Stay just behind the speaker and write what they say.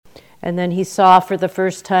And then he saw for the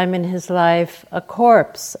first time in his life a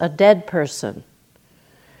corpse, a dead person.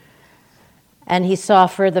 And he saw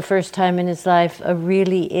for the first time in his life a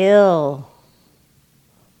really ill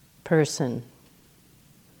person.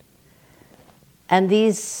 And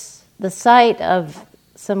the sight of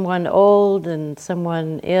someone old and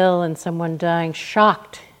someone ill and someone dying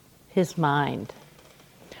shocked his mind.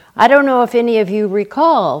 I don't know if any of you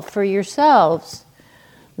recall for yourselves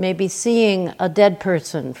maybe seeing a dead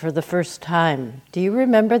person for the first time. Do you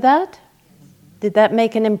remember that? Did that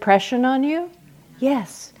make an impression on you?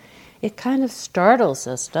 Yes. It kind of startles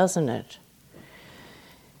us, doesn't it?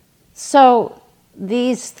 So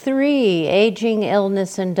these three, aging,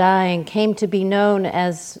 illness, and dying, came to be known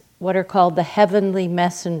as what are called the heavenly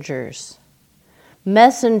messengers.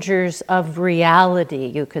 Messengers of reality,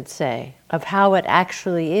 you could say, of how it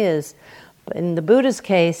actually is. In the Buddha's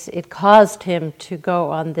case, it caused him to go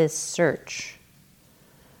on this search,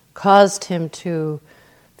 caused him to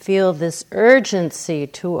feel this urgency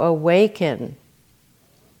to awaken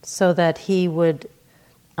so that he would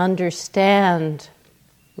understand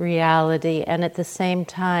reality and at the same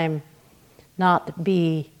time not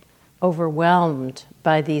be overwhelmed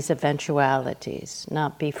by these eventualities,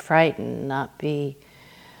 not be frightened, not be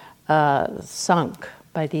sunk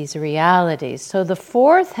by these realities. So the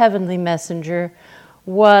fourth heavenly messenger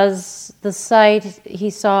was the sight he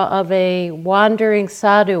saw of a wandering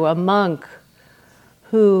sadhu, a monk,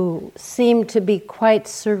 who seemed to be quite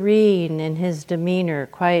serene in his demeanor,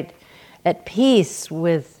 quite at peace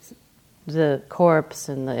with the corpse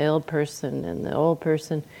and the ill person and the old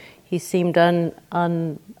person. He seemed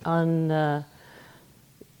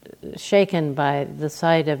shaken by the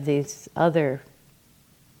sight of these other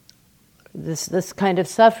this kind of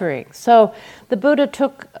suffering. So the Buddha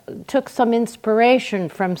took some inspiration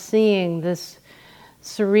from seeing this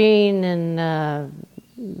serene and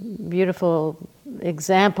beautiful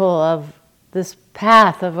example of this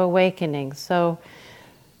path of awakening. So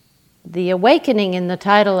the awakening in the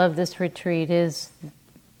title of this retreat is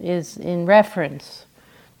in reference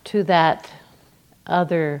to that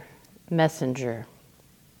other messenger.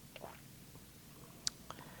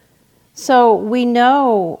 So we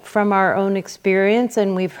know from our own experience,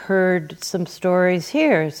 and we've heard some stories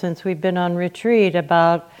here since we've been on retreat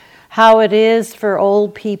about how it is for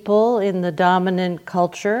old people in the dominant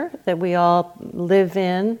culture that we all live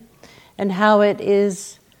in, and how it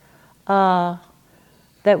is that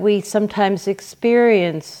we sometimes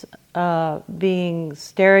experience being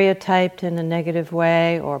stereotyped in a negative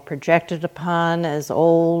way or projected upon as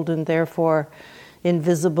old and therefore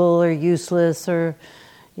invisible or useless or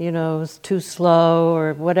too slow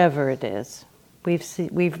or whatever it is.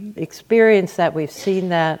 We've experienced that, we've seen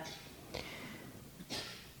that.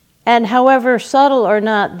 And however subtle or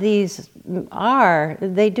not these are,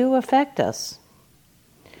 they do affect us.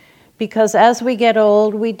 Because as we get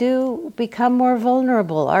old, we do become more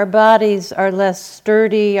vulnerable. Our bodies are less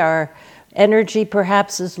sturdy, our energy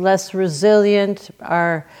perhaps is less resilient,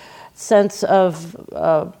 our sense of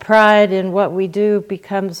pride in what we do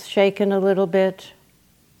becomes shaken a little bit.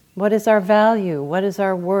 What is our value? What is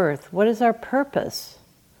our worth? What is our purpose?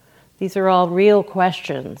 These are all real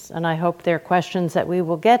questions, and I hope they're questions that we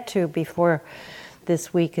will get to before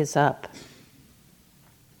this week is up.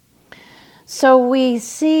 So we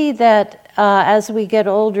see that as we get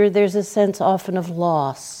older, there's a sense often of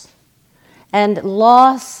loss. And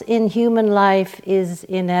loss in human life is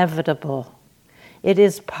inevitable. It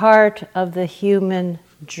is part of the human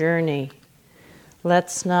journey.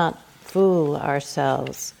 Let's not fool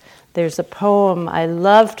ourselves. There's a poem I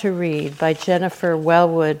love to read by Jennifer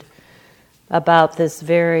Wellwood about this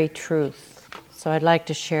very truth. So I'd like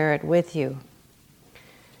to share it with you.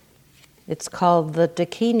 It's called The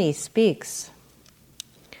Dakini Speaks.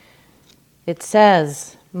 It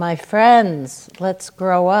says, "My friends, let's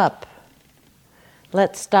grow up.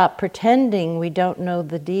 Let's stop pretending we don't know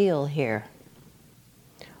the deal here.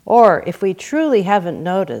 Or if we truly haven't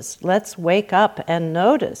noticed, let's wake up and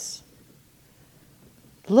notice.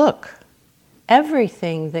 Look,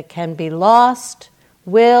 everything that can be lost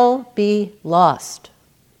will be lost.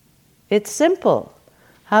 It's simple.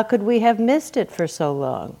 How could we have missed it for so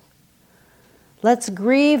long? Let's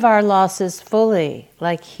grieve our losses fully,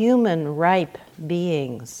 like human, ripe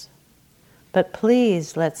beings. But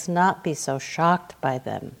please, let's not be so shocked by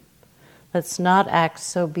them. Let's not act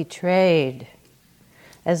so betrayed,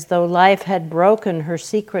 as though life had broken her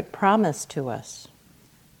secret promise to us.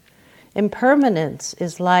 Impermanence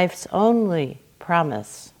is life's only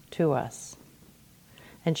promise to us,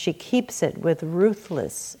 and she keeps it with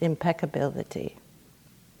ruthless impeccability.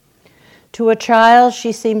 To a child,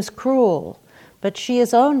 she seems cruel, but she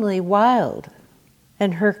is only wild,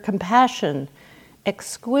 and her compassion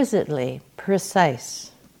exquisitely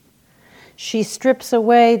precise. She strips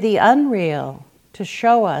away the unreal to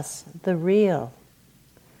show us the real.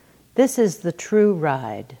 This is the true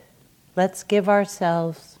ride. Let's give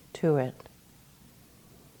ourselves to it.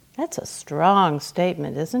 That's a strong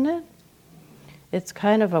statement, isn't it? It's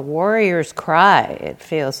kind of a warrior's cry, it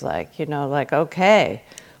feels like, like, okay,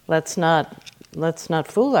 let's not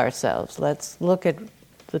fool ourselves. Let's look at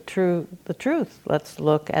the truth. Let's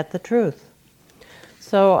look at the truth.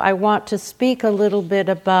 So I want to speak a little bit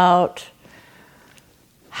about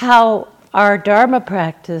how our Dharma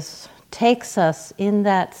practice takes us in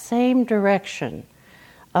that same direction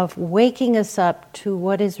of waking us up to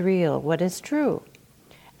what is real, what is true.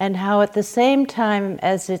 And how at the same time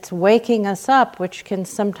as it's waking us up, which can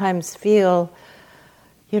sometimes feel,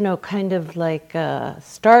 kind of like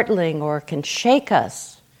startling or can shake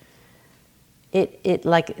us, it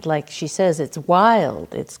like she says, it's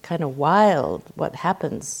wild. It's kind of wild what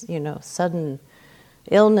happens, sudden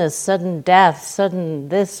illness, sudden death, sudden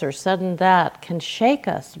this or sudden that can shake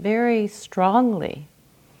us very strongly.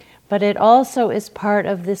 But it also is part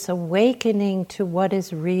of this awakening to what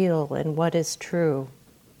is real and what is true.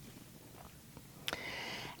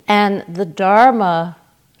 And the Dharma,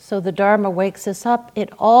 so the Dharma wakes us up, it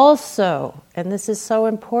also, and this is so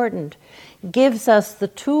important, gives us the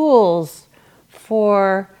tools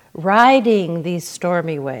for riding these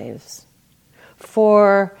stormy waves,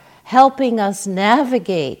 for helping us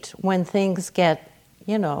navigate when things get,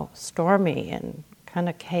 stormy and kind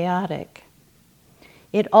of chaotic.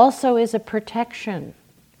 It also is a protection.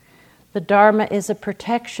 The Dharma is a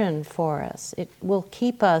protection for us. It will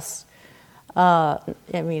keep us,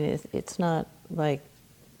 it's not like,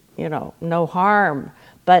 no harm,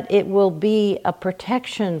 but it will be a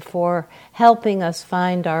protection for helping us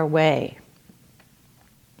find our way.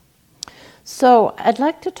 So I'd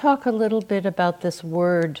like to talk a little bit about this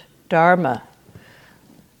word Dharma.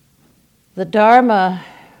 The Dharma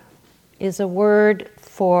is a word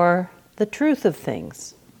for the truth of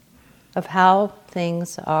things, of how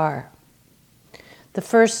things are. The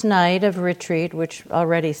first night of retreat, which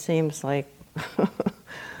already seems like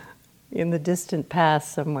in the distant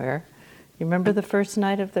past somewhere. You remember the first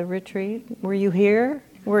night of the retreat? Were you here?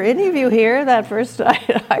 Were any of you here that first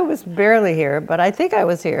night? I was barely here, but I think I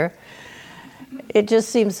was here. It just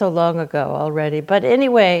seems so long ago already. But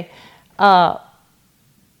anyway, that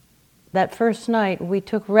first night we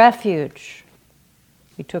took refuge.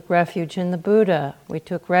 We took refuge in the Buddha. We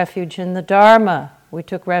took refuge in the Dharma. We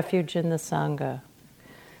took refuge in the Sangha.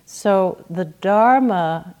 So the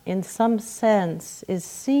Dharma, in some sense, is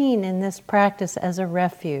seen in this practice as a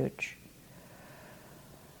refuge,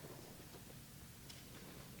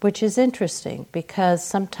 which is interesting because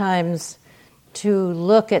sometimes to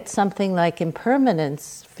look at something like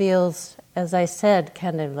impermanence feels, as I said,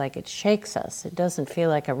 kind of like it shakes us. It doesn't feel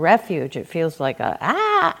like a refuge. It feels like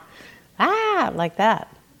like that.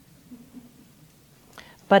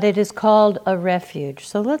 But it is called a refuge.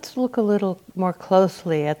 So let's look a little more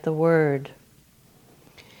closely at the word.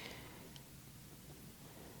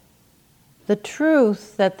 The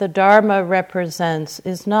truth that the Dharma represents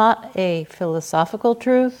is not a philosophical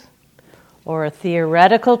truth or a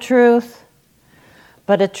theoretical truth,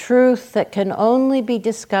 but a truth that can only be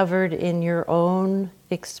discovered in your own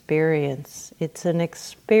experience. It's an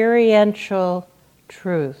experiential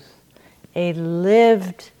truth, a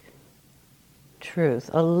lived truth,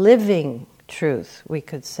 a living truth, we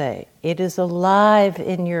could say. It is alive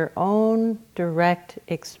in your own direct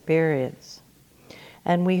experience.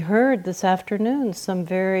 And we heard this afternoon some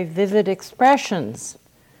very vivid expressions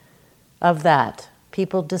of that.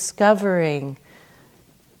 People discovering,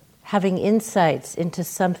 having insights into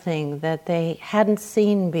something that they hadn't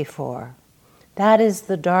seen before. That is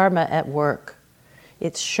the Dharma at work.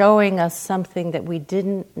 It's showing us something that we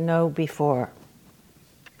didn't know before.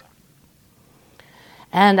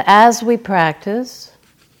 And as we practice,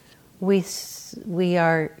 we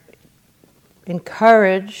are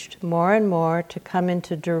encouraged more and more to come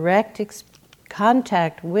into direct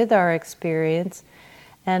contact with our experience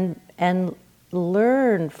and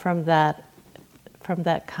learn from that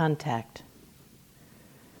contact.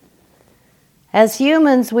 As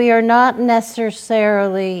humans, we are not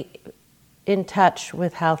necessarily in touch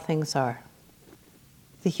with how things are.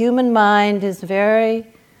 The human mind is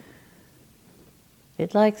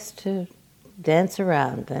it likes to dance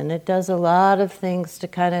around, and it does a lot of things to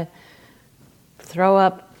kind of throw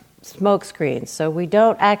up smoke screens. So we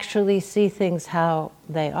don't actually see things how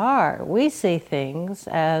they are. We see things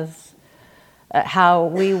as how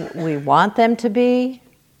we want them to be,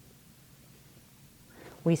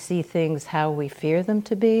 We see things how we fear them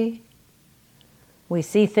to be. We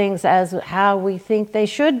see things as how we think they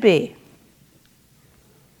should be.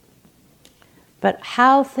 But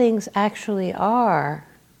how things actually are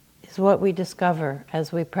is what we discover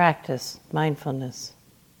as we practice mindfulness.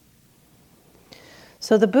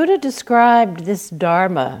 So the Buddha described this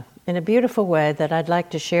Dharma in a beautiful way that I'd like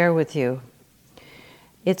to share with you.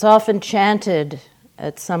 It's often chanted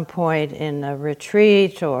at some point in a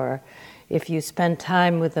retreat, or if you spend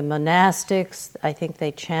time with the monastics, I think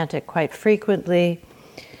they chant it quite frequently.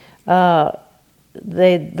 The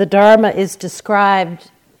Dharma is described,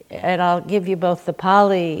 and I'll give you both the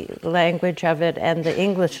Pali language of it and the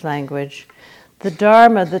English language. The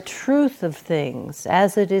Dharma, the truth of things,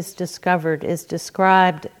 as it is discovered, is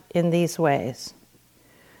described in these ways.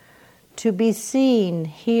 To be seen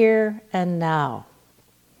here and now,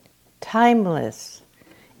 timeless,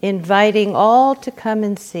 inviting all to come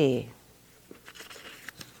and see.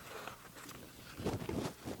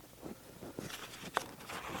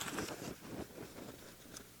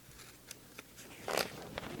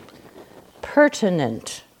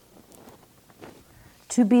 Pertinent,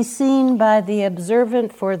 to be seen by the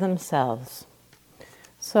observant for themselves.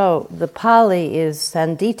 So the Pali is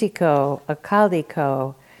sanditiko,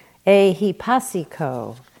 akaliko,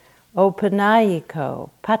 ehipasiko, opanayiko,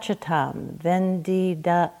 pachatam,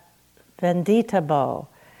 venditabo,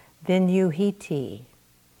 vinyuhiti.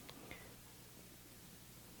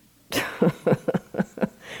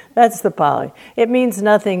 That's the Pali. It means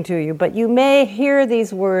nothing to you, but you may hear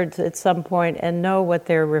these words at some point and know what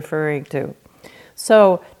they're referring to.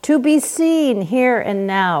 So, to be seen here and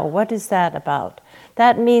now, what is that about?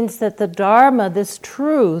 That means that the Dharma, this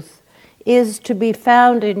truth, is to be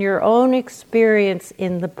found in your own experience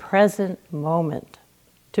in the present moment.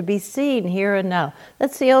 To be seen here and now.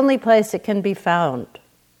 That's the only place it can be found.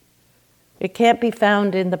 It can't be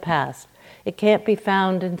found in the past. It can't be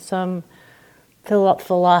found in some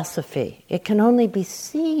philosophy. It can only be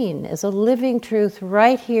seen as a living truth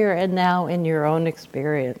right here and now in your own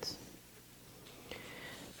experience.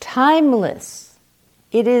 Timeless.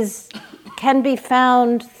 It can be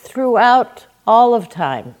found throughout all of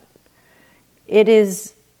time. It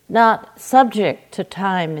is not subject to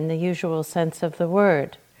time in the usual sense of the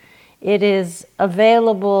word. It is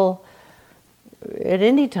available at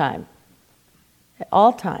any time, at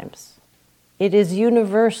all times. It is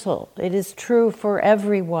universal. It is true for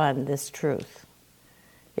everyone, this truth.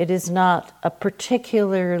 It is not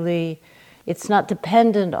it's not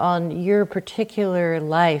dependent on your particular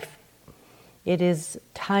life. It is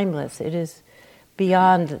timeless. It is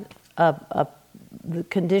beyond the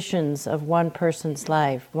conditions of one person's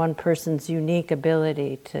life, one person's unique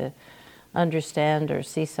ability to understand or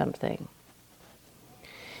see something.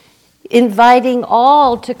 Inviting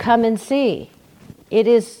all to come and see. It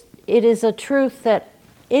is a truth that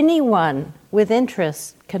anyone with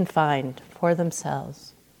interest can find for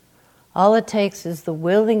themselves. All it takes is the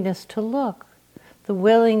willingness to look, the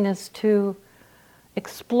willingness to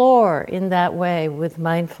explore in that way with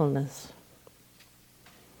mindfulness.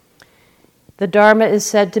 The Dharma is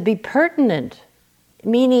said to be pertinent,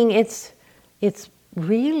 meaning it's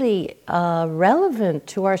really relevant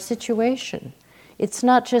to our situation. It's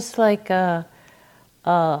not just like a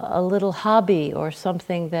little hobby or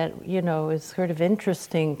something that, is sort of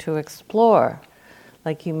interesting to explore.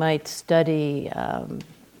 Like you might study,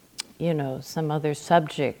 some other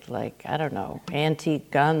subject, like, I don't know, antique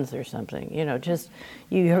guns or something. Just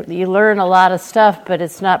you learn a lot of stuff, but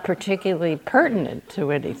it's not particularly pertinent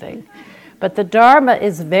to anything. But the Dharma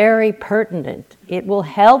is very pertinent. It will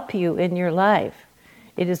help you in your life.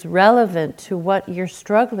 It is relevant to what you're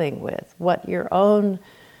struggling with, what your own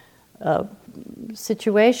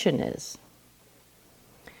situation is.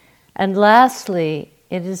 And lastly,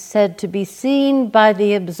 it is said to be seen by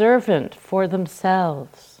the observant for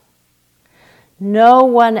themselves. No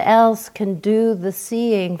one else can do the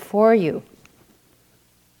seeing for you.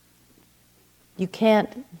 You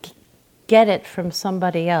can't get it from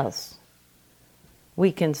somebody else.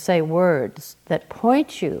 We can say words that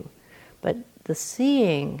point you, but the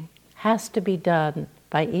seeing has to be done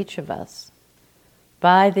by each of us,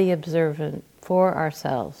 by the observant, for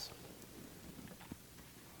ourselves.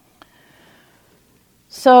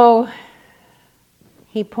 So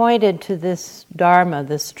he pointed to this Dharma,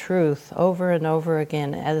 this truth, over and over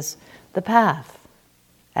again as the path,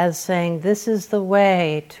 as saying this is the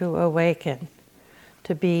way to awaken,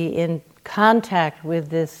 to be in contact with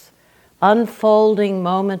this unfolding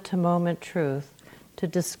moment-to-moment truth, to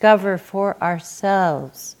discover for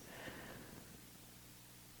ourselves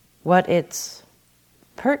what its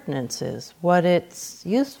pertinence is, what its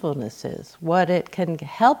usefulness is, what it can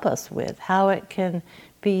help us with, how it can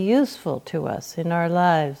be useful to us in our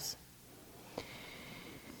lives.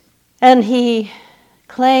 And he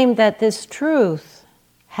claimed that this truth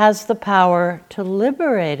has the power to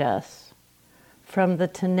liberate us from the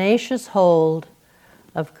tenacious hold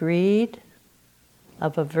of greed,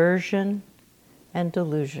 of aversion, and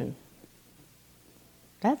delusion.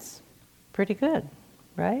 That's pretty good,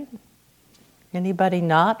 right? Anybody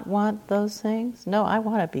not want those things? No, I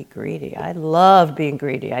want to be greedy. I love being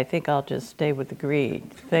greedy. I think I'll just stay with the greed.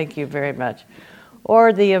 Thank you very much.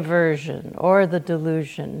 Or the aversion, or the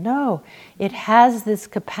delusion. No, it has this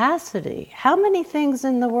capacity. How many things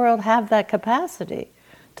in the world have that capacity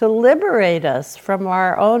to liberate us from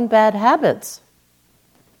our own bad habits?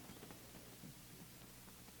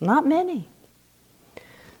 Not many.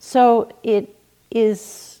 So it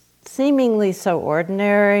is seemingly so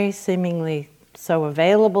ordinary, seemingly so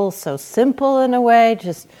available, so simple in a way.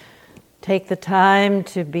 Just take the time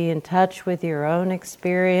to be in touch with your own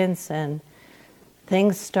experience, and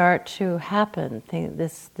things start to happen.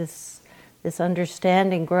 This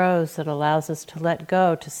understanding grows that allows us to let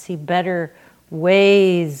go, to see better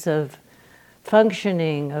ways of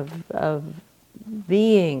functioning, of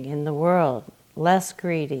being in the world. Less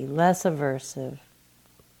greedy, less aversive,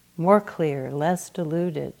 more clear, less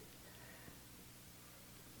deluded.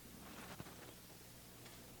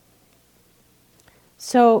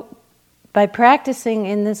 So, by practicing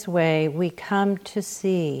in this way, we come to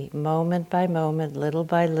see, moment by moment, little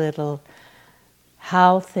by little,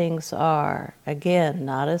 how things are. Again,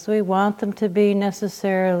 not as we want them to be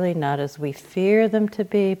necessarily, not as we fear them to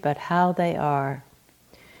be, but how they are.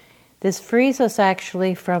 This frees us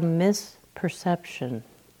actually from misperception,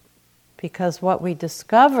 because what we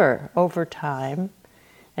discover over time,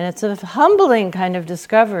 and it's a humbling kind of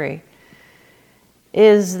discovery,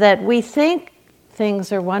 is that we think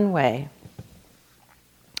things are one way.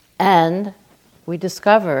 And we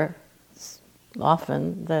discover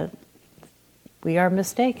often that we are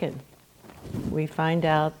mistaken. We find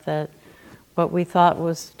out that what we thought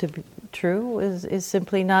was to be true is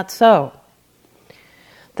simply not so.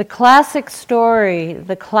 The classic story,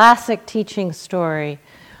 the classic teaching story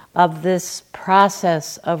of this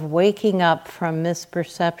process of waking up from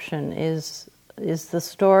misperception is the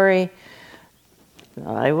story.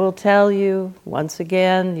 I will tell you once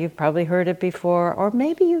again, you've probably heard it before, or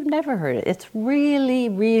maybe you've never heard it. It's really,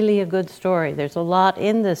 really a good story. There's a lot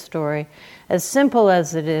in this story, as simple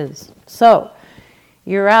as it is. So,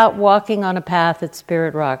 you're out walking on a path at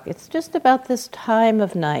Spirit Rock. It's just about this time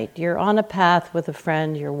of night. You're on a path with a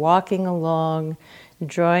friend. You're walking along,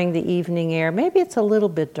 enjoying the evening air. Maybe it's a little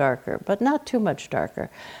bit darker, but not too much darker.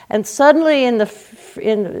 And suddenly in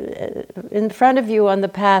front of you on the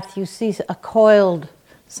path, you see a coiled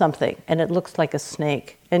something, and it looks like a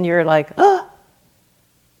snake. And you're like, oh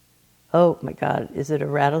my God, is it a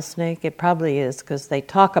rattlesnake? It probably is, because they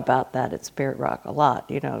talk about that at Spirit Rock a lot.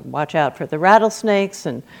 You know, watch out for the rattlesnakes.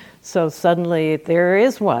 And so suddenly there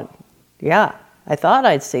is one. Yeah, I thought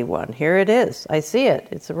I'd see one. Here it is. I see it.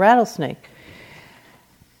 It's a rattlesnake.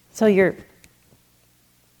 So your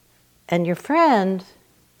friend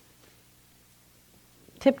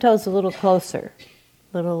tiptoes a little closer,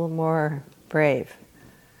 a little more brave,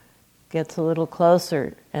 gets a little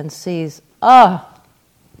closer and sees,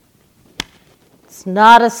 it's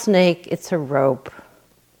not a snake, it's a rope.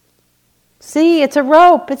 See, it's a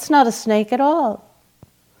rope, it's not a snake at all.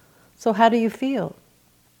 So how do you feel?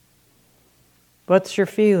 What's your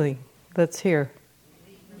feeling? Let's hear.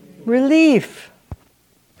 Relief.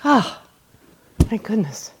 Thank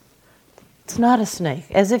goodness. It's not a snake.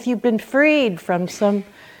 As if you've been freed from some,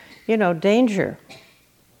 danger.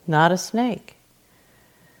 Not a snake.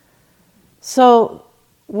 So,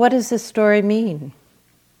 what does this story mean?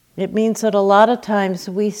 It means that a lot of times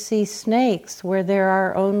we see snakes where there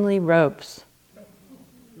are only ropes.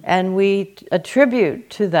 And we attribute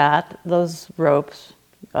to those ropes,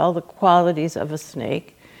 all the qualities of a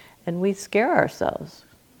snake, and we scare ourselves.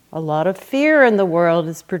 A lot of fear in the world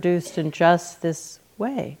is produced in just this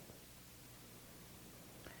way.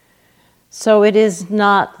 So it is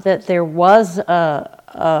not that there was ever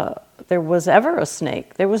a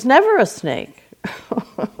snake. There was never a snake.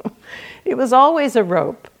 It was always a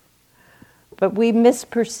rope. But we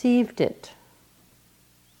misperceived it.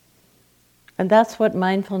 And that's what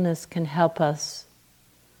mindfulness can help us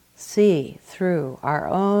see through our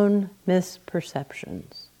own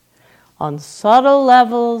misperceptions. On subtle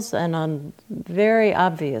levels and on very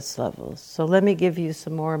obvious levels. So let me give you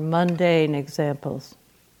some more mundane examples.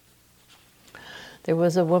 There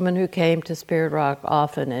was a woman who came to Spirit Rock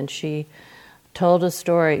often, and she told a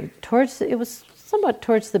story it was somewhat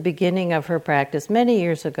towards the beginning of her practice, many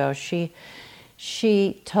years ago. She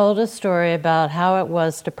told a story about how it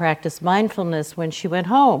was to practice mindfulness when she went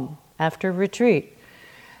home after retreat.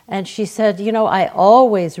 And she said, I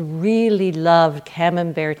always really loved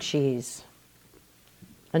camembert cheese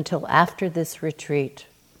until after this retreat.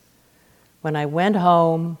 When I went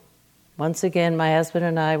home, once again, my husband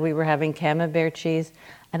and I, we were having camembert cheese,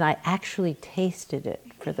 and I actually tasted it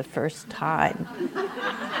for the first time.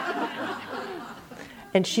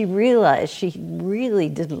 And she realized she really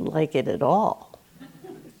didn't like it at all.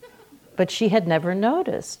 But she had never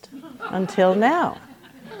noticed until now.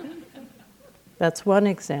 That's one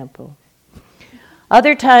example.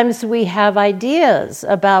 Other times we have ideas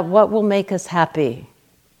about what will make us happy.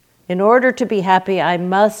 In order to be happy, I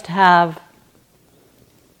must have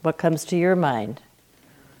what comes to your mind.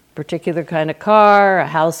 A particular kind of car, a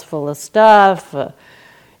house full of stuff,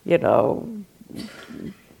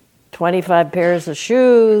 25 pairs of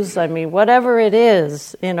shoes. Whatever it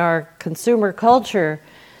is in our consumer culture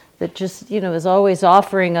that just, is always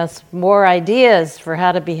offering us more ideas for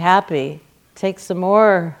how to be happy. Take some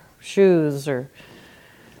more shoes or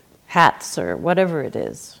hats or whatever it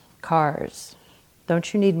is, cars.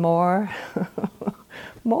 Don't you need more?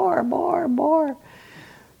 More.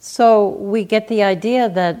 So we get the idea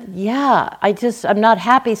that, I'm not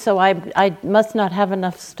happy, so I must not have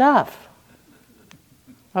enough stuff.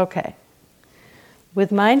 Okay.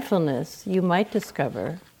 With mindfulness, you might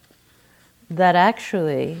discover that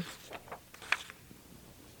actually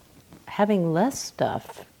having less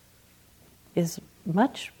stuff is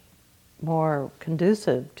much more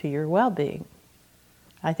conducive to your well-being.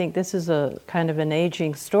 I think this is a kind of an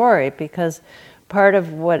aging story, because part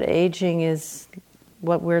of what aging is,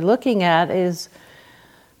 what we're looking at is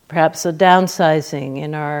perhaps a downsizing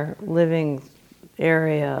in our living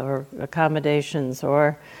area or accommodations,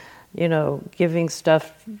 or giving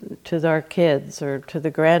stuff to our kids or to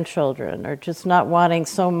the grandchildren, or just not wanting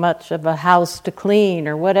so much of a house to clean,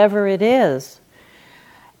 or whatever it is.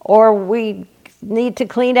 Or we need to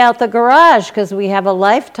clean out the garage because we have a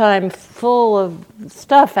lifetime full of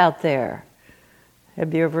stuff out there.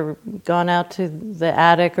 Have you ever gone out to the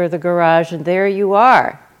attic or the garage and there you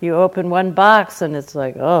are? You open one box and it's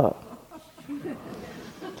like, oh.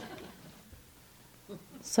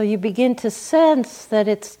 So you begin to sense that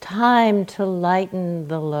it's time to lighten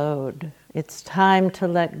the load. It's time to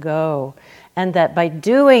let go. And that by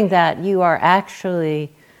doing that, you are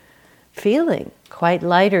actually feeling quite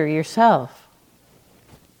lighter yourself.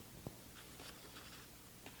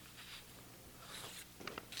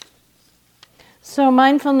 So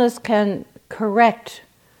mindfulness can correct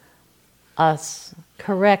us,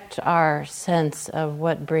 correct our sense of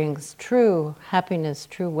what brings true happiness,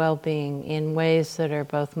 true well-being in ways that are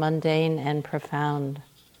both mundane and profound.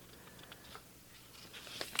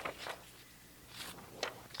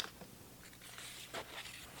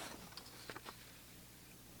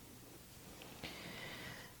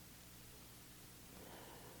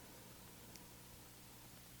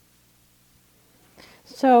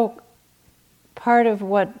 So, part of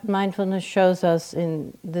what mindfulness shows us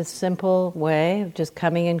in this simple way of just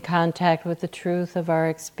coming in contact with the truth of our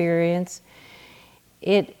experience,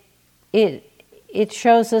 it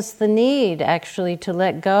shows us the need actually to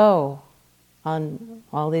let go on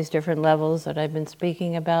all these different levels that I've been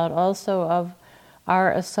speaking about, also of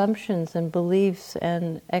our assumptions and beliefs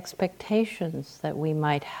and expectations that we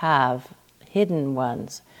might have, hidden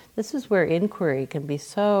ones. This is where inquiry can be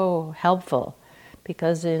so helpful.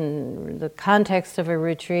 Because in the context of a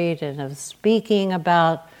retreat and of speaking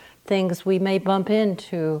about things, we may bump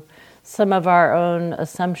into some of our own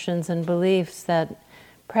assumptions and beliefs that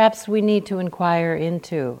perhaps we need to inquire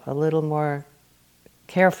into a little more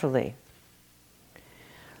carefully.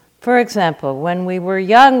 For example, when we were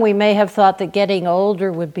young, we may have thought that getting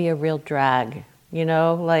older would be a real drag.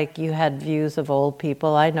 Like you had views of old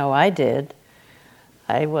people. I know I did.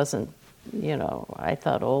 I wasn't I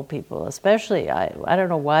thought old people, especially, I don't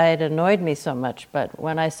know why it annoyed me so much, but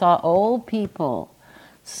when I saw old people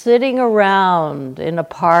sitting around in a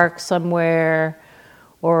park somewhere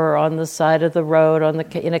or on the side of the road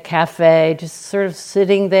in a cafe, just sort of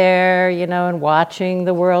sitting there, and watching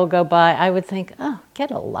the world go by, I would think, oh,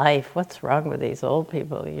 get a life. What's wrong with these old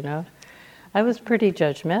people, I was pretty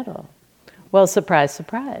judgmental. Well, surprise,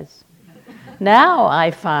 surprise. Now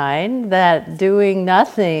I find that doing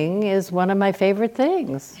nothing is one of my favorite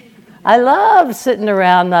things. I love sitting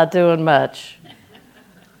around not doing much.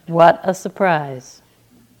 What a surprise.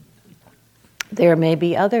 There may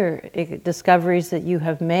be other discoveries that you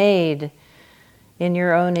have made in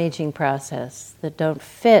your own aging process that don't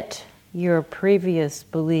fit your previous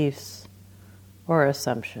beliefs or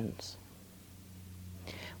assumptions.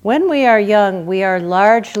 When we are young, we are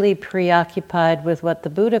largely preoccupied with what the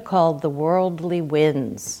Buddha called the worldly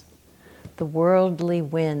winds. The worldly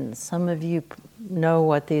winds. Some of you know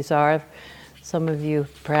what these are. Some of you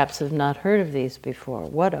perhaps have not heard of these before.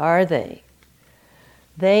 What are they?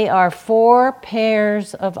 They are four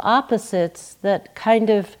pairs of opposites that kind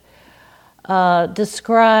of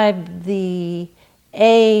describe the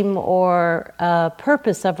aim or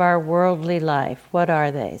purpose of our worldly life. What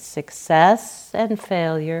are they? Success and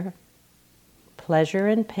failure, pleasure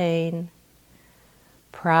and pain,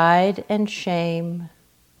 pride and shame,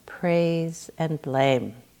 praise and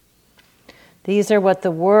blame. These are what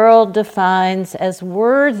the world defines as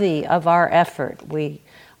worthy of our effort. We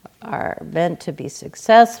are meant to be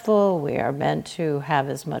successful. We are meant to have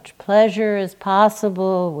as much pleasure as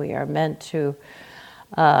possible. We are meant to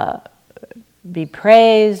be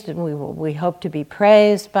praised, and we hope to be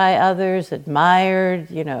praised by others,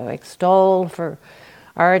 admired, extolled for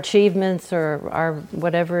our achievements or our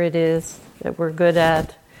whatever it is that we're good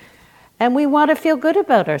at. And we want to feel good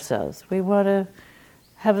about ourselves. We want to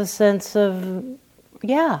have a sense of,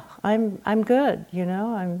 I'm good,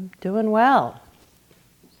 I'm doing well.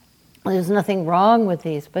 There's nothing wrong with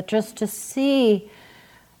these, but just to see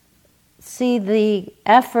the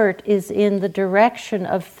effort is in the direction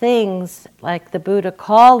of things, like the Buddha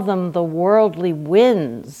called them the worldly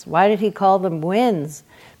winds. Why did he call them winds?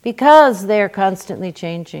 Because they're constantly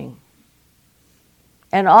changing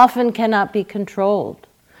and often cannot be controlled,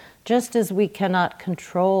 just as we cannot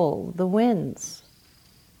control the winds.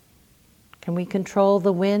 Can we control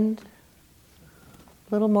the wind?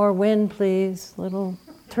 A little more wind, please.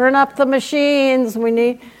 Turn up the machines.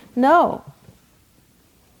 No.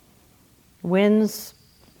 Winds,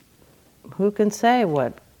 who can say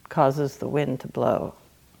what causes the wind to blow?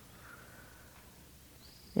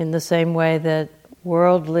 In the same way that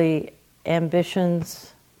worldly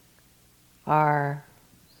ambitions are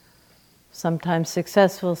sometimes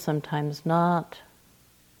successful, sometimes not.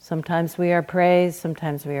 Sometimes we are praised,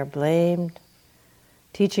 sometimes we are blamed.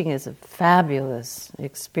 Teaching is a fabulous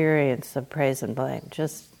experience of praise and blame.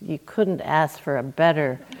 You couldn't ask for a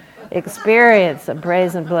better experience of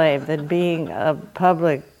praise and blame than being a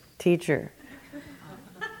public teacher.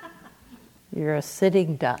 You're a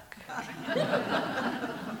sitting duck.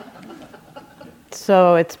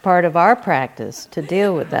 So it's part of our practice to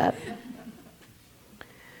deal with that.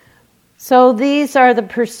 So these are the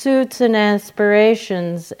pursuits and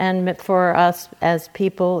aspirations, and for us as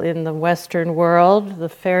people in the Western world, the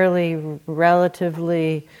fairly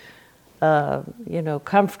relatively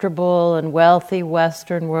comfortable and wealthy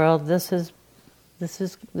Western world, this is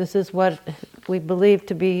what we believe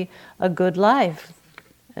to be a good life,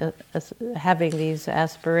 having these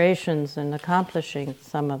aspirations and accomplishing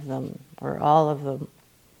some of them or all of them.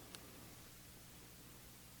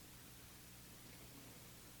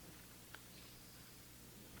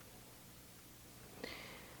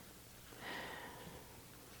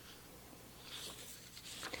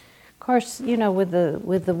 Of course, with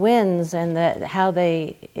the winds and how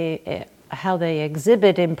they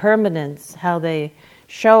exhibit impermanence, how they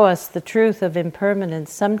show us the truth of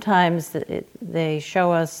impermanence. Sometimes they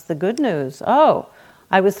show us the good news. Oh,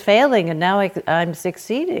 I was failing and now I'm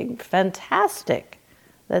succeeding. Fantastic.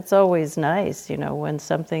 That's always nice, when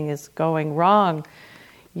something is going wrong.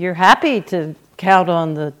 You're happy to count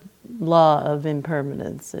on the law of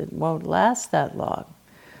impermanence. It won't last that long.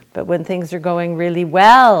 But when things are going really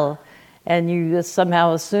well, and you just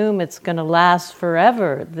somehow assume it's going to last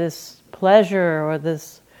forever, this pleasure or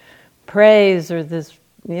this praise or this,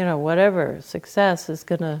 whatever, success is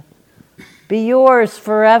going to be yours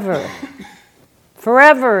forever.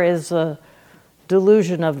 Forever is a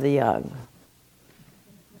delusion of the young.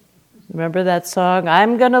 Remember that song?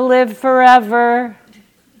 I'm going to live forever.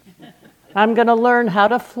 I'm going to learn how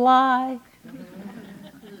to fly.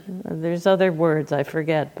 There's other words I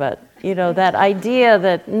forget, but that idea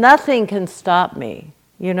that nothing can stop me.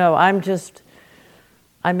 I'm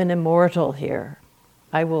an immortal here.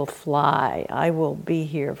 I will fly. I will be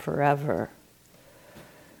here forever.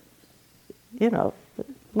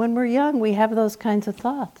 When we're young, we have those kinds of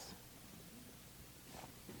thoughts.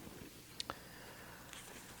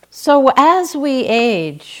 So as we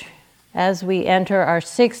age, as we enter our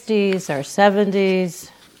 60s, our 70s,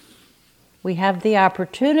 we have the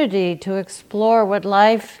opportunity to explore what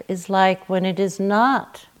life is like when it is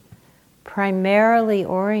not primarily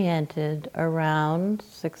oriented around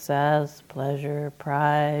success, pleasure,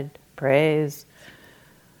 pride, praise.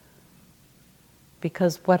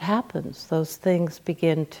 Because what happens? Those things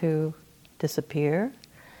begin to disappear,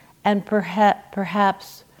 And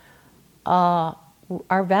perhaps our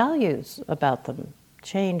values about them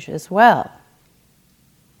change as well.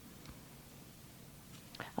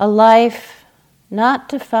 A life not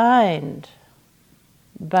defined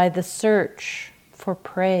by the search for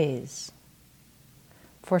praise,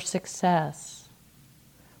 for success,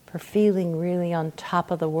 for feeling really on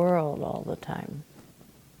top of the world all the time.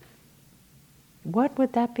 What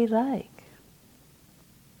would that be like?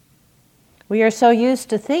 We are so used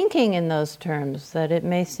to thinking in those terms that it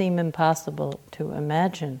may seem impossible to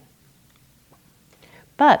imagine.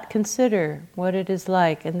 But consider what it is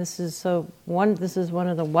like, and this is one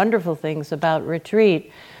of the wonderful things about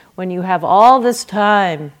retreat, when you have all this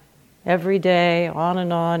time, every day, on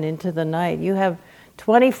and on into the night, you have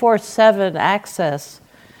 24/7 access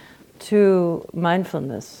to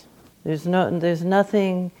mindfulness. There's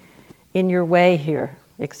nothing in your way here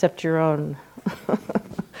except your own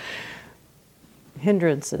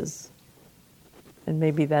hindrances, and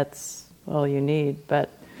maybe that's all you need. But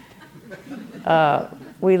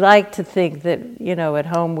we like to think that, at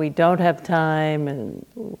home we don't have time and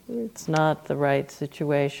it's not the right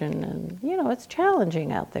situation, and it's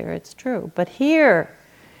challenging out there, it's true. But here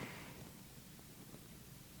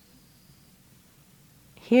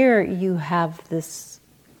you have this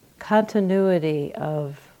continuity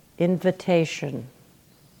of invitation.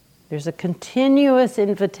 There's a continuous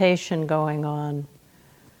invitation going on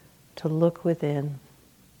to look within,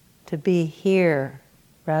 to be here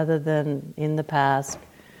rather than in the past,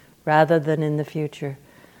 rather than in the future.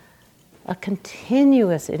 A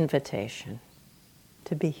continuous invitation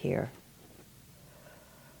to be here.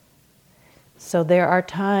 So there are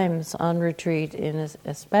times on retreat,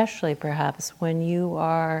 especially perhaps, when you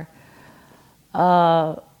are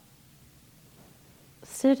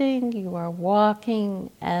sitting, you are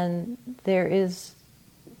walking, and there is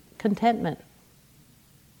contentment.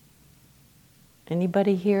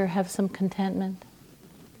 Anybody here have some contentment?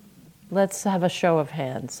 Let's have a show of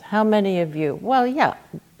hands. How many of you? Well, yeah,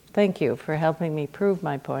 thank you for helping me prove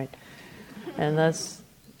my point. And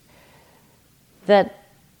that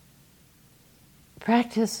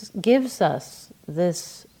practice gives us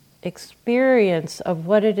this experience of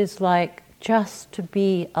what it is like just to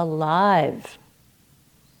be alive,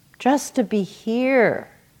 just to be here,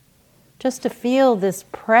 just to feel this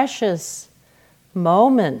precious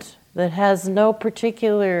moment that has no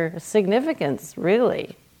particular significance,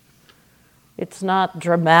 really. It's not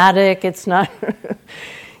dramatic, it's not,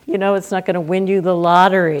 it's not going to win you the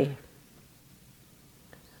lottery.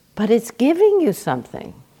 But it's giving you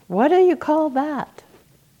something. What do you call that?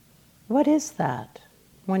 What is that?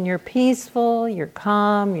 When you're peaceful, you're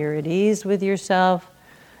calm, you're at ease with yourself,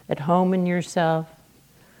 at home in yourself.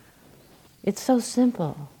 It's so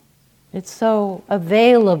simple. It's so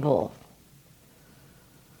available.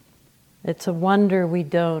 It's a wonder we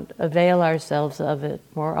don't avail ourselves of it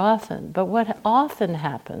more often. But what often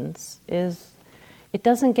happens is it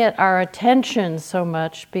doesn't get our attention so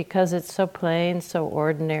much because it's so plain, so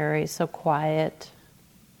ordinary, so quiet.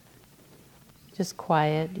 Just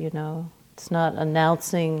quiet, It's not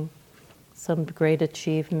announcing some great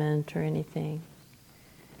achievement or anything.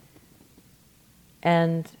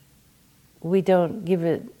 And we don't give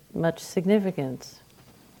it much significance.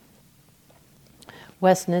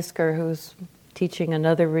 Wes Nisker, who's teaching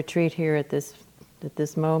another retreat here at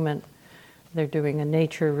this moment, they're doing a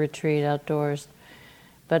nature retreat outdoors.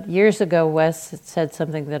 But years ago, Wes said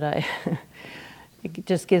something that it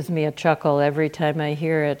just gives me a chuckle every time I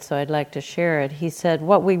hear it, so I'd like to share it. He said,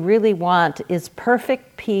 "What we really want is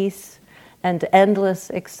perfect peace and endless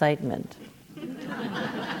excitement."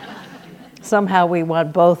 Somehow we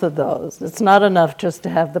want both of those. It's not enough just to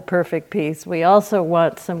have the perfect peace. We also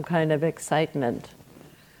want some kind of excitement.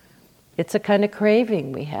 It's a kind of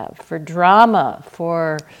craving we have for drama,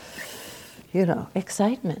 for,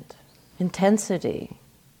 excitement, intensity,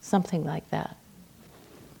 something like that.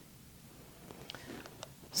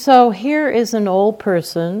 So here is an old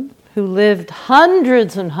person who lived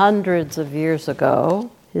hundreds and hundreds of years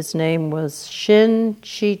ago. His name was Shin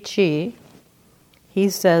Chi. He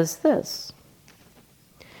says this: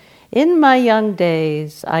 "In my young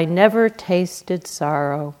days, I never tasted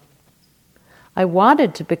sorrow. I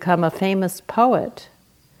wanted to become a famous poet.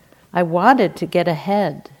 I wanted to get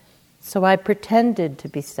ahead, so I pretended to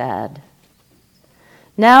be sad.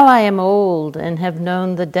 Now I am old and have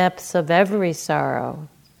known the depths of every sorrow,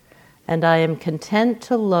 and I am content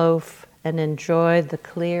to loaf and enjoy the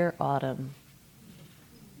clear autumn."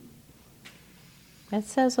 That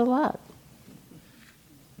says a lot.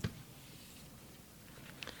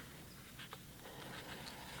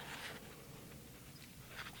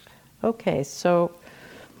 Okay, so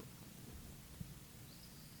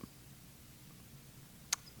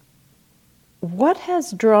what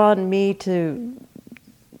has drawn me to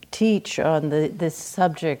teach on this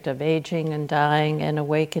subject of aging and dying and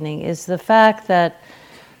awakening is the fact that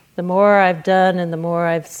the more I've done and the more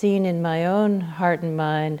I've seen in my own heart and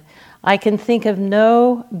mind, I can think of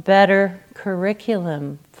no better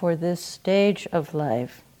curriculum for this stage of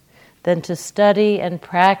life than to study and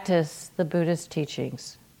practice the Buddhist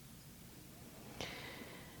teachings.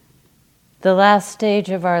 The last stage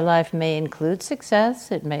of our life may include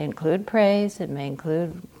success, it may include praise, it may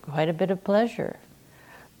include quite a bit of pleasure,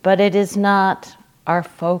 but it is not our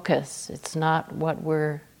focus, it's not what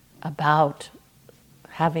we're about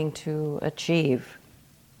having to achieve.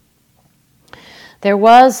 There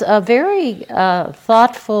was a very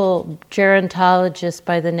thoughtful gerontologist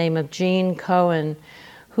by the name of Gene Cohen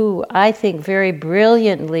who I think very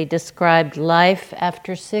brilliantly described life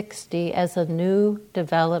after 60 as a new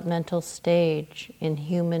developmental stage in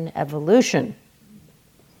human evolution.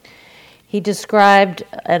 He described,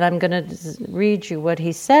 and I'm going to read you what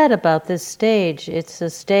he said about this stage. It's a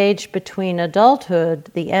stage between adulthood,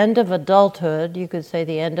 the end of adulthood, you could say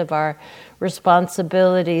the end of our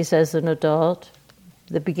responsibilities as an adult,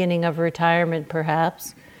 the beginning of retirement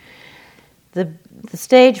perhaps, the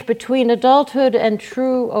stage between adulthood and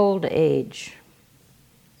true old age.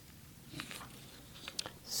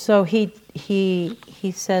 So he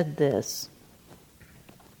said this: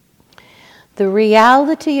 the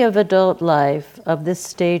reality of adult life, of this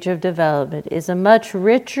stage of development, is a much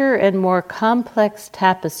richer and more complex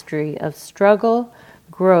tapestry of struggle,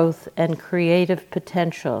 growth, and creative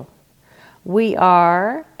potential. We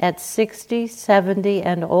are, at 60, 70,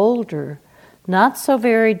 and older, not so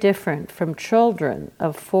very different from children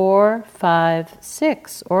of 4, 5,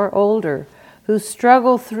 6, or older who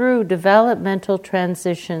struggle through developmental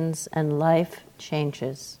transitions and life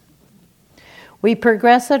changes. We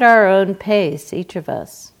progress at our own pace, each of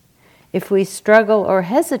us. If we struggle or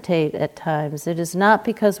hesitate at times, it is not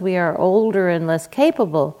because we are older and less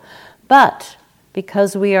capable, but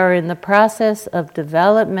because we are in the process of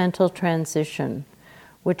developmental transition,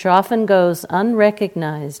 which often goes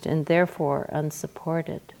unrecognized and therefore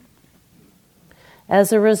unsupported.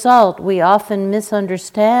 As a result, we often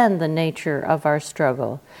misunderstand the nature of our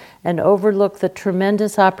struggle and overlook the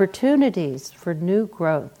tremendous opportunities for new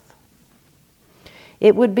growth.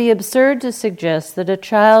 It would be absurd to suggest that a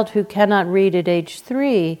child who cannot read at age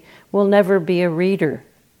 3 will never be a reader.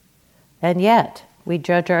 And yet, we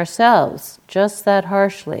judge ourselves just that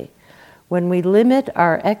harshly when we limit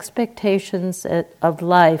our expectations of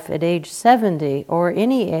life at age 70 or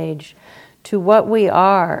any age to what we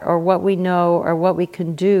are or what we know or what we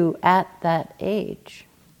can do at that age.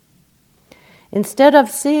 Instead of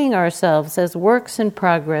seeing ourselves as works in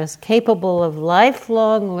progress capable of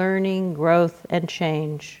lifelong learning, growth, and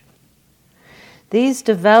change. These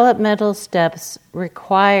developmental steps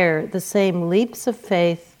require the same leaps of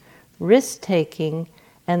faith, risk-taking,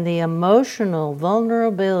 and the emotional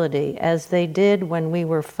vulnerability as they did when we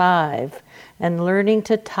were 5 and learning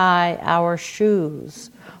to tie our shoes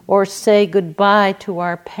or say goodbye to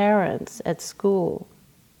our parents at school.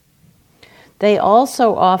 They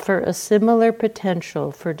also offer a similar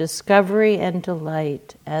potential for discovery and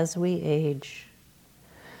delight as we age.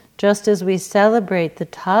 Just as we celebrate the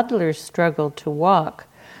toddler's struggle to walk,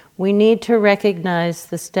 we need to recognize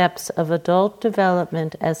the steps of adult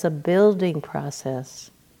development as a building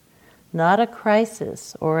process, not a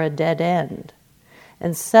crisis or a dead end,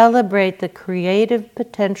 and celebrate the creative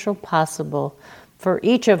potential possible for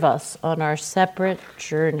each of us on our separate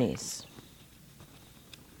journeys.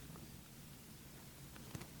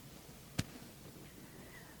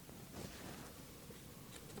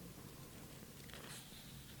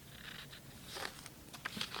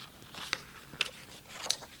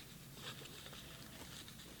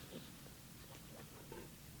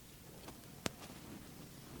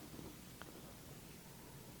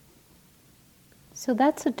 So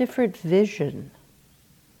that's a different vision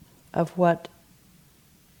of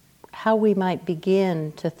how we might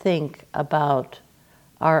begin to think about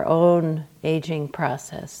our own aging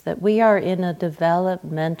process, that we are in a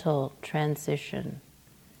developmental transition,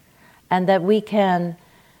 and that we can,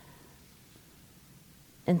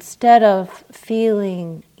 instead of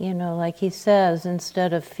feeling, like he says,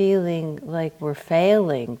 instead of feeling like we're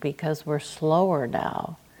failing because we're slower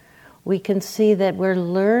now, we can see that we're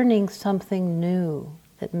learning something new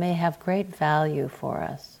that may have great value for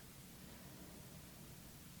us.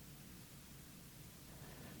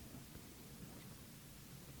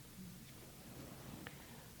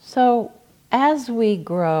 So as we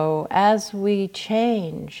grow, as we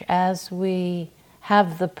change, as we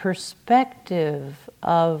have the perspective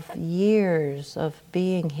of years of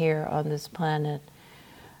being here on this planet,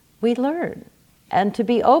 we learn. And to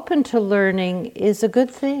be open to learning is a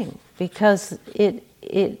good thing because it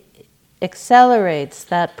accelerates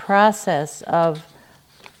that process of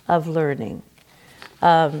learning.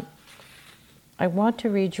 I want to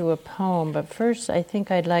read you a poem, but first I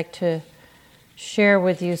think I'd like to share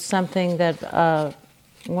with you something that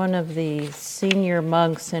one of the senior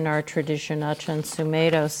monks in our tradition, Ajahn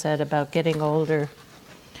Sumedho, said about getting older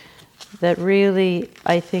that really,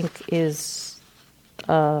 I think, is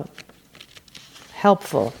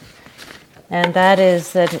helpful. And that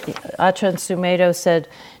is that Ajahn Sumedho said,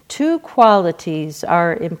 2 qualities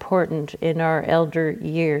are important in our elder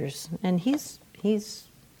years. And he's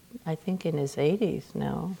I think in his 80s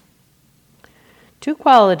now. 2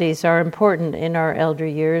 qualities are important in our elder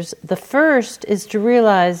years. The first is to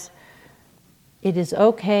realize it is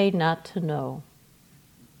okay not to know.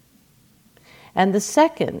 And the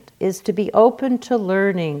second is to be open to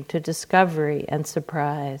learning, to discovery and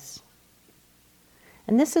surprise.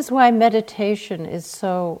 And this is why meditation is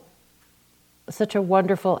such a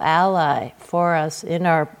wonderful ally for us in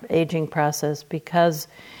our aging process, because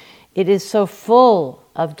it is so full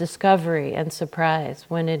of discovery and surprise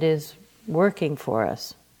when it is working for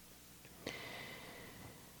us.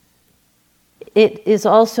 It is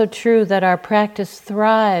also true that our practice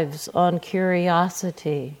thrives on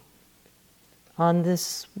curiosity, on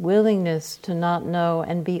this willingness to not know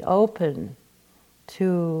and be open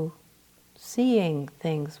to seeing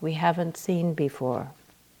things we haven't seen before.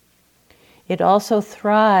 It also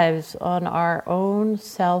thrives on our own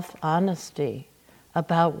self-honesty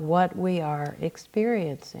about what we are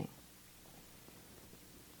experiencing.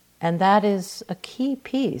 And that is a key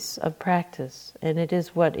piece of practice. And it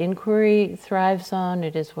is what inquiry thrives on,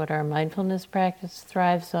 it is what our mindfulness practice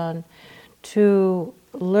thrives on, to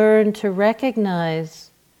learn to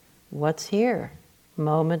recognize what's here,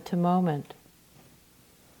 moment to moment.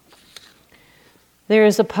 There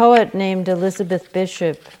is a poet named Elizabeth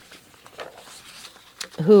Bishop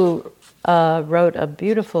who wrote a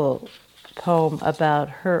beautiful poem about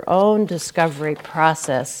her own discovery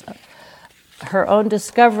process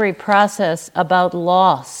about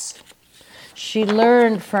loss. She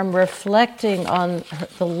learned from reflecting on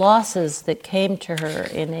the losses that came to her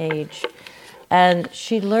in age, and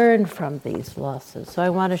she learned from these losses. So I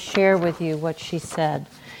want to share with you what she said.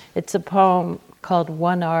 It's a poem called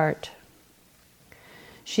One Art.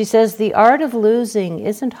 She says, "The art of losing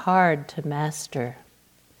isn't hard to master.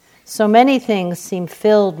 So many things seem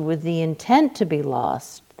filled with the intent to be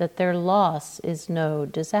lost that their loss is no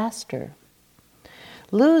disaster.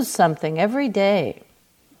 Lose something every day.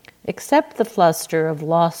 Accept the fluster of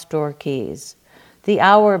lost door keys, the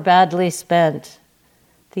hour badly spent.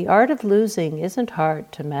 The art of losing isn't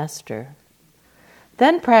hard to master.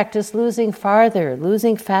 Then practice losing farther,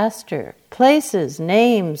 losing faster, places,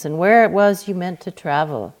 names, and where it was you meant to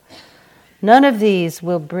travel. None of these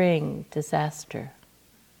will bring disaster.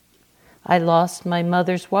 I lost my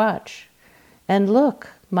mother's watch, and look,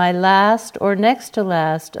 my last or next to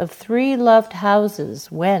last of 3 loved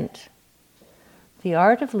houses went. The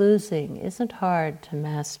art of losing isn't hard to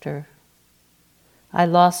master. I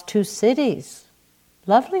lost 2 cities,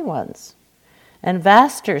 lovely ones, and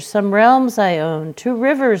vaster some realms I own, 2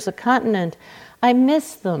 rivers, a continent. I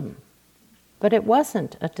miss them, but it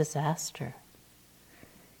wasn't a disaster.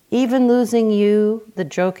 Even losing you, the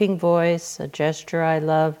joking voice, a gesture I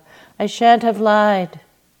love, I shan't have lied.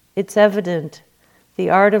 It's evident. The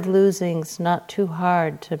art of losing's not too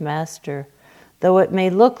hard to master, though it may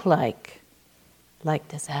look like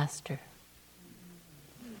disaster."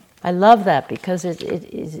 I love that because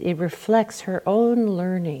it reflects her own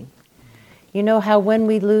learning. You know how when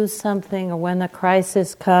we lose something or when a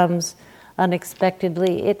crisis comes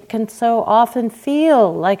unexpectedly, it can so often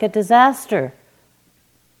feel like a disaster,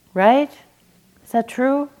 right? Is that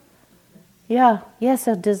true? Yeah. Yes.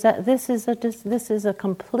 This is a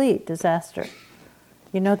complete disaster.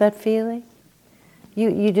 You know that feeling?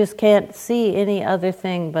 You just can't see any other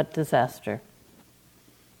thing but disaster.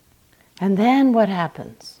 And then what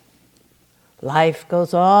happens? Life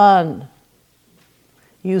goes on.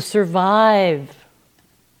 You survive.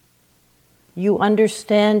 You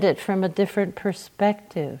understand it from a different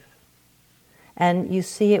perspective. And you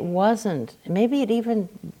see it wasn't. Maybe it even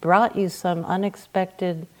brought you some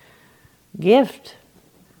unexpected gift.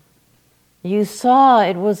 You saw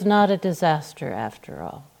it was not a disaster after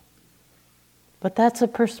all. But that's a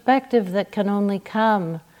perspective that can only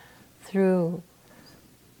come through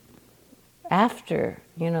after,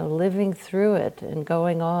 living through it and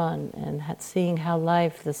going on and seeing how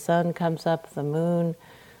the sun comes up, the moon,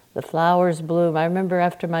 the flowers bloom. I remember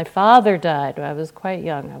after my father died, I was quite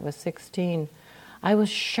young, I was 16, I was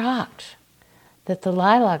shocked that the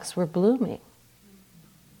lilacs were blooming.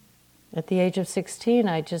 At the age of 16,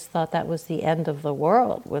 I just thought that was the end of the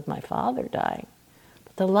world with my father dying.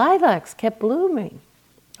 But the lilacs kept blooming.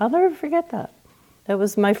 I'll never forget that. That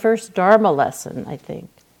was my first Dharma lesson, I think.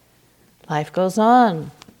 Life goes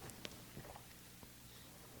on.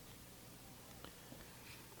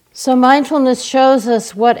 So mindfulness shows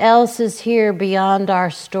us what else is here beyond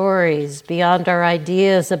our stories, beyond our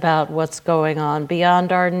ideas about what's going on,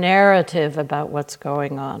 beyond our narrative about what's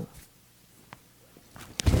going on.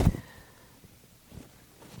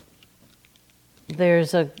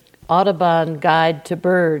 There's a Audubon guide to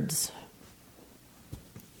birds.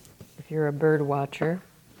 If you're a bird watcher,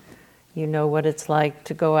 you know what it's like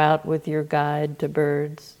to go out with your guide to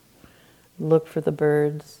birds, look for the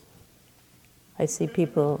birds. I see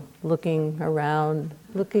people looking around,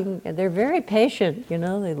 and they're very patient, they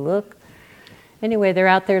look. Anyway, they're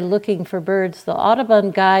out there looking for birds. The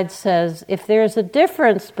Audubon guide says, if there's a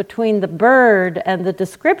difference between the bird and the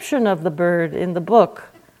description of the bird in the book,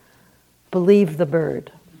 believe the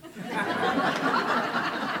bird.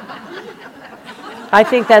 I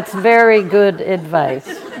think that's very good advice.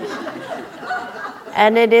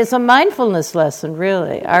 And it is a mindfulness lesson,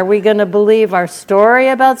 really. Are we going to believe our story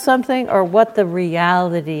about something or what the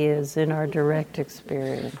reality is in our direct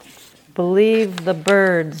experience? Believe the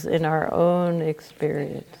birds in our own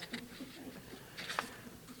experience.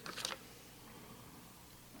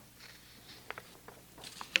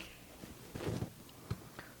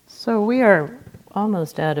 So we are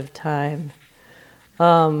almost out of time.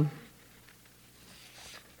 I've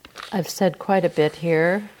said quite a bit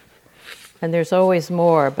here. And there's always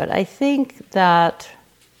more, but I think that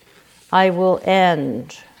I will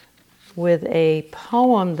end with a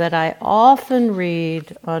poem that I often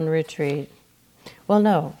read on retreat. Well,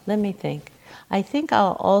 no, let me think. I think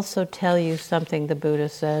I'll also tell you something the Buddha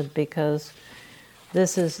said, because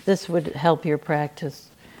this would help your practice.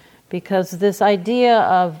 Because this idea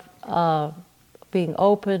of being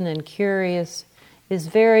open and curious is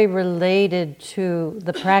very related to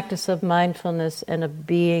the practice of mindfulness and of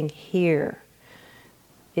being here.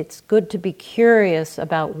 It's good to be curious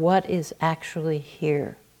about what is actually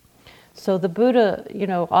here. So the Buddha,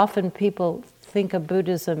 often people think of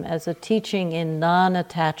Buddhism as a teaching in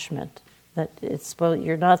non-attachment, that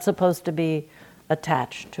you're not supposed to be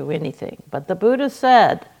attached to anything. But the Buddha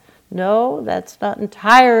said, no, that's not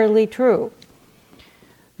entirely true.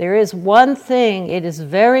 There is one thing it is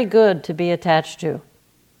very good to be attached to.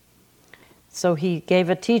 So he gave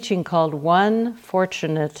a teaching called one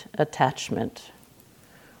fortunate attachment.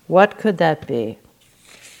 What could that be?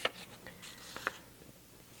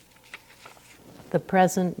 The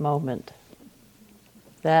present moment.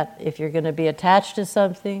 That if you're going to be attached to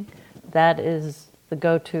something, that is the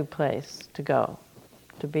go-to place to go,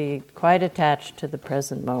 to be quite attached to the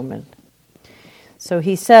present moment. So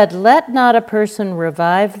he said, let not a person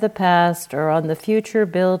revive the past or on the future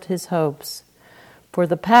build his hopes, for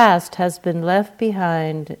the past has been left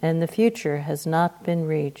behind and the future has not been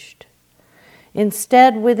reached.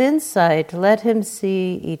 Instead, with insight, let him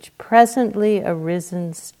see each presently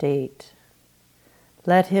arisen state.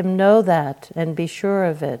 Let him know that and be sure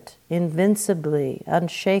of it, invincibly,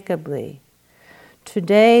 unshakably.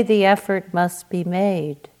 Today the effort must be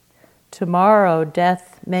made. Tomorrow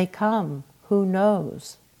death may come. Who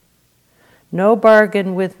knows? No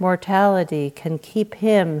bargain with mortality can keep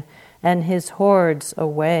him and his hordes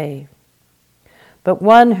away. But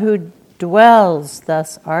one who dwells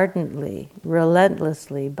thus ardently,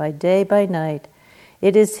 relentlessly, by day, by night,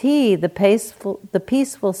 it is he, the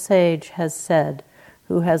peaceful sage has said,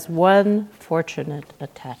 who has one fortunate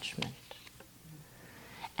attachment.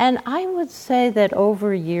 And I would say that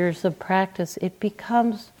over years of practice, it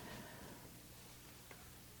becomes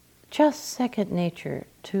just second nature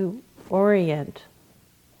to orient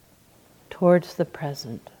towards the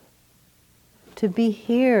present. To be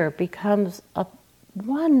here becomes a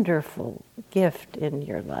wonderful gift in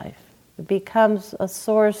your life. It becomes a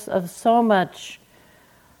source of so much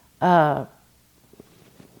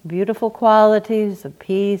beautiful qualities of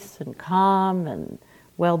peace and calm and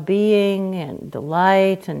well-being and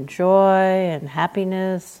delight and joy and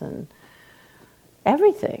happiness, and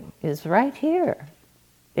everything is right here.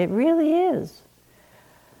 It really is.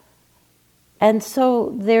 And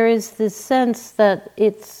so there is this sense that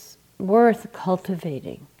it's worth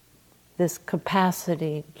cultivating, this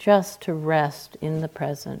capacity just to rest in the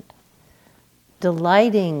present,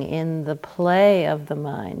 delighting in the play of the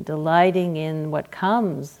mind, delighting in what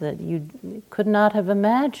comes that you could not have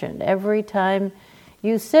imagined. Every time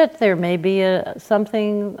you sit, there may be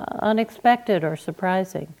something unexpected or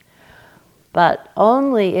surprising. But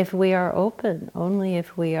only if we are open, only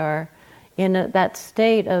if we are in that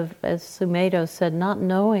state of, as Sumedho said, not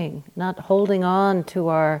knowing, not holding on to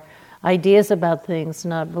our ideas about things,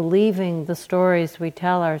 not believing the stories we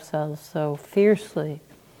tell ourselves so fiercely,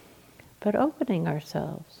 but opening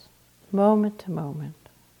ourselves moment to moment.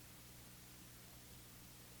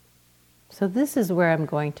 So this is where I'm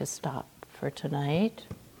going to stop for tonight.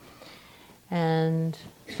 And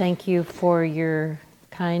thank you for your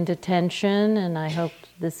kind attention, and I hope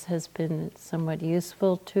this has been somewhat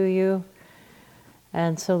useful to you.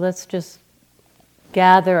 And so let's just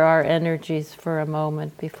gather our energies for a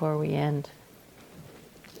moment before we end.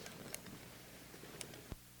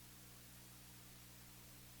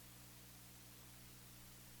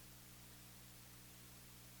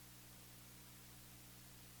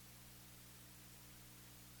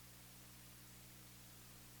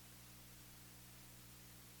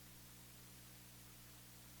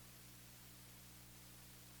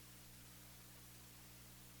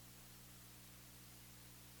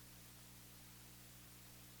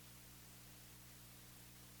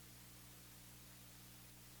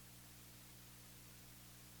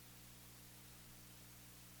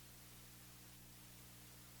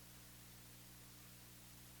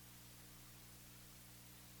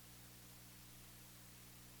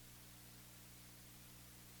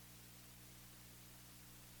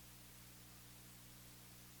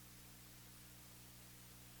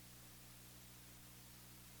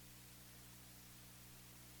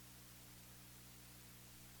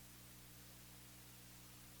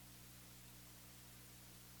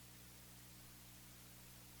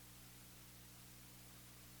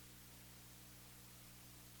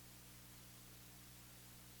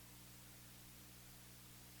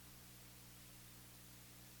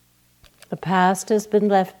 The past has been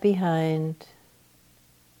left behind.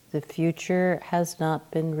 The future has not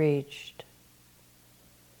been reached.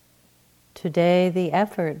 Today the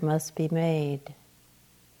effort must be made.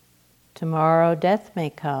 Tomorrow death may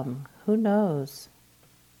come. Who knows?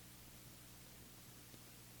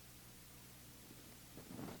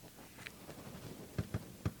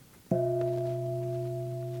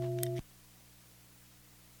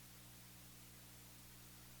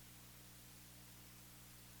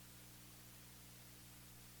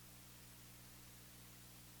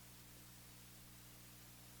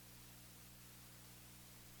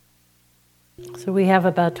 So we have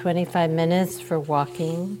about 25 minutes for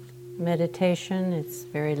walking meditation. It's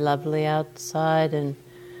very lovely outside, and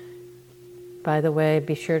by the way,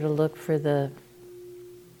 be sure to look for the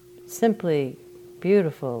simply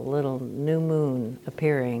beautiful little new moon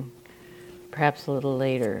appearing, perhaps a little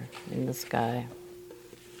later in the sky.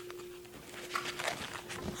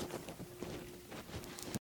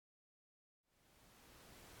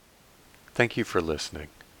 Thank you for listening.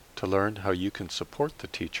 To learn how you can support the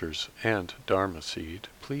teachers and Dharma Seed,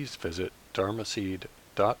 please visit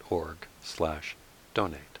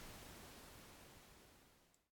dharmaseed.org/donate.